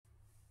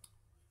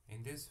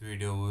In this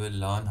video, we will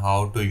learn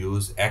how to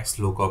use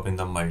XLOOKUP in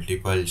the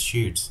multiple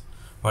sheets.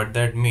 What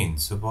that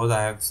means, suppose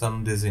I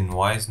have this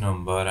invoice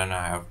number and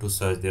I have to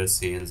search their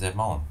sales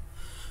amount.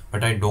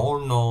 But I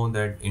don't know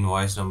that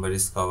invoice number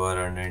is covered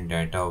under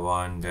data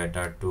 1,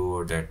 data 2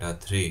 or data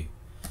 3.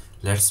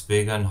 Let's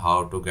begin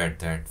how to get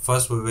that.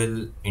 First, we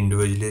will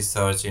individually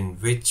search in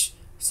which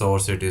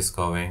source it is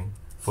coming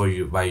for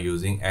you by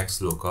using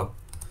XLOOKUP.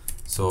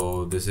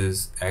 So this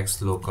is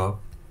XLOOKUP.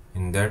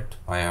 In that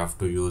I have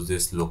to use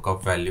this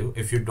lookup value.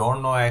 If you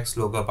don't know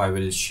XLOOKUP, I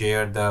will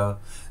share the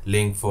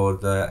link for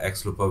the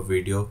XLOOKUP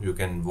video. You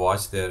can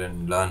watch there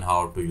and learn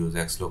how to use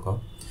XLOOKUP.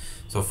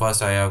 So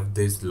first I have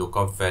this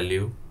lookup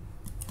value.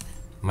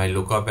 My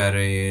lookup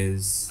array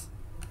is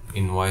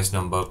invoice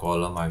number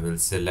column. I will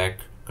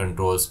select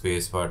control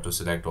spacebar to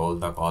select all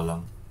the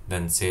column.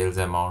 Then sales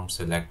amount,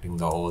 selecting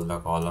all the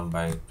column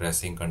by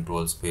pressing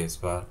control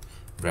spacebar,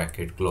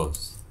 bracket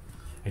close.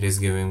 It is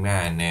giving me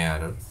an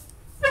error.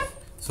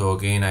 So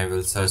again I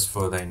will search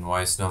for the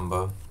invoice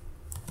number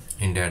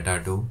in data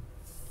 2,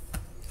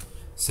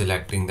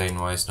 selecting the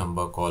invoice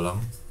number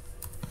column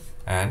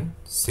and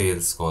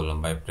sales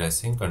column by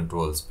pressing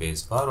control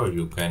spacebar, or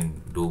you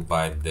can do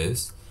by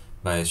this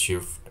by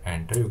shift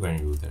enter, you can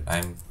use that. I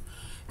am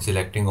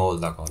selecting all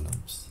the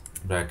columns,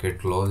 bracket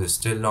close. Is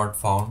still not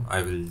found.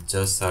 I will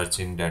just search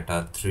in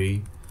data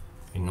 3,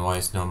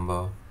 invoice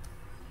number.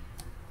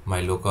 My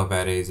lookup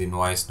array is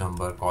invoice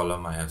number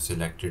column. I have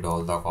selected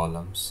all the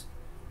columns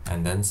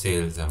and then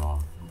sales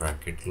amount,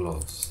 bracket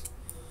close.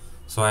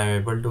 So I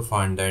am able to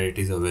find that it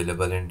is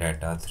available in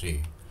data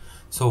 3.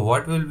 So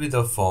what will be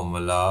the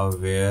formula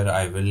where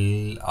I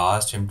will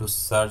ask him to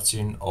search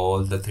in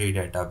all the 3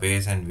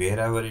 database, and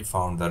wherever he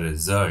found the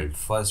result,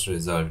 first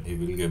result, he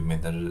will give me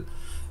the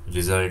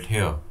result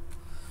here.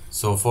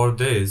 So for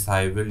this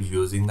I will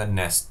using the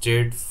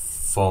nested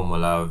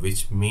formula,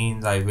 which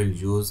means I will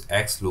use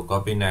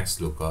XLOOKUP in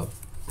XLOOKUP.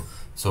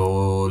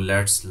 So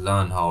let's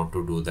learn how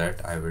to do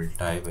that. I will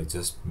type, I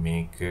just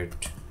make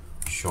it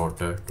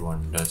shorter to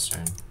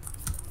understand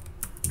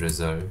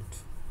result.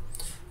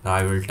 Now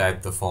I will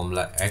type the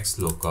formula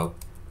XLOOKUP.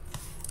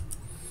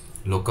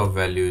 Lookup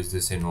value is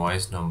this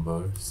invoice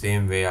number.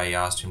 Same way I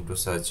asked him to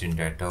search in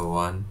data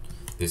 1.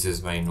 This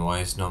is my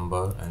invoice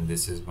number and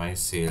this is my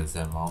sales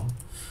amount.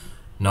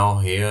 Now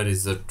here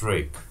is the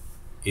trick.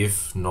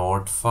 If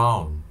not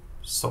found,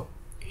 so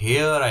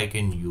here I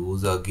can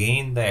use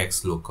again the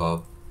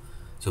XLOOKUP.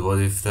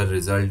 Suppose if the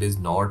result is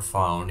not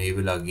found, he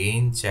will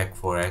again check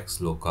for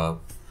XLOOKUP,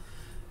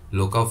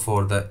 look up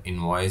for the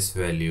invoice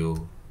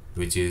value,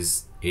 which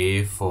is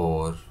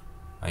A4.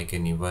 I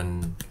can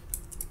even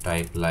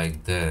type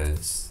like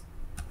this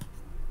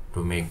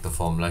to make the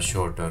formula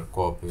shorter,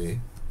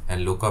 copy,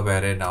 and lookup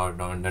array now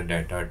down the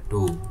data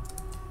 2,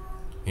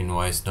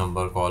 invoice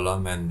number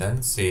column and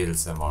then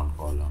sales amount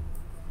column.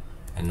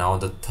 And now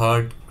the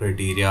third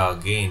criteria,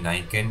 again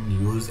I can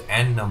use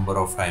n number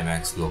of time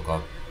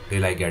XLOOKUP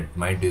till I get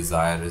my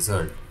desired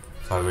result.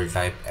 So I will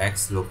type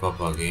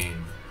XLOOKUP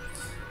again.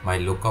 My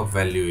lookup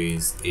value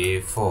is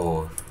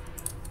A4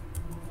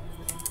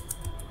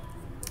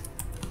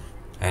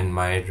 and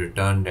my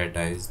return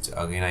data is,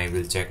 again I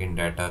will check in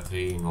data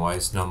 3,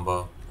 invoice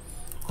number,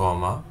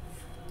 comma,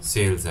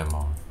 sales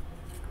amount.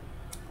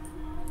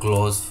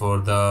 Close for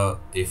the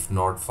if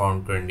not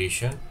found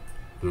condition,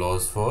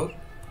 close for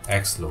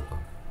XLOOKUP.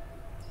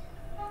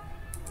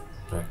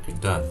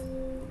 Bracket done.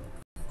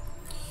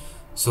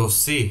 So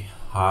see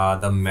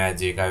the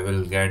magic. I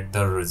will get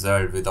the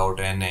result without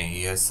any.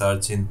 He has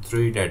searched in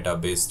 3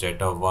 database,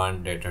 data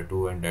 1, data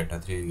 2 and data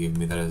 3, give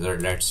me the result.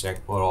 Let's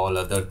check for all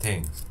other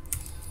things.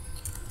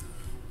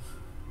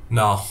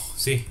 Now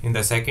see, in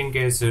the second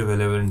case it's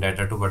available in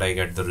data 2, but I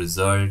get the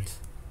result.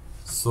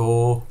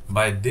 So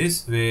by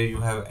this way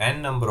you have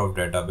n number of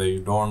database. You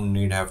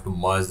don't have to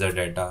merge the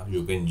data.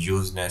 You can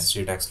use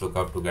nested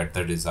XLOOKUP to get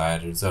the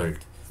desired result.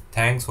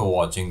 Thanks for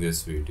watching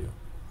this video.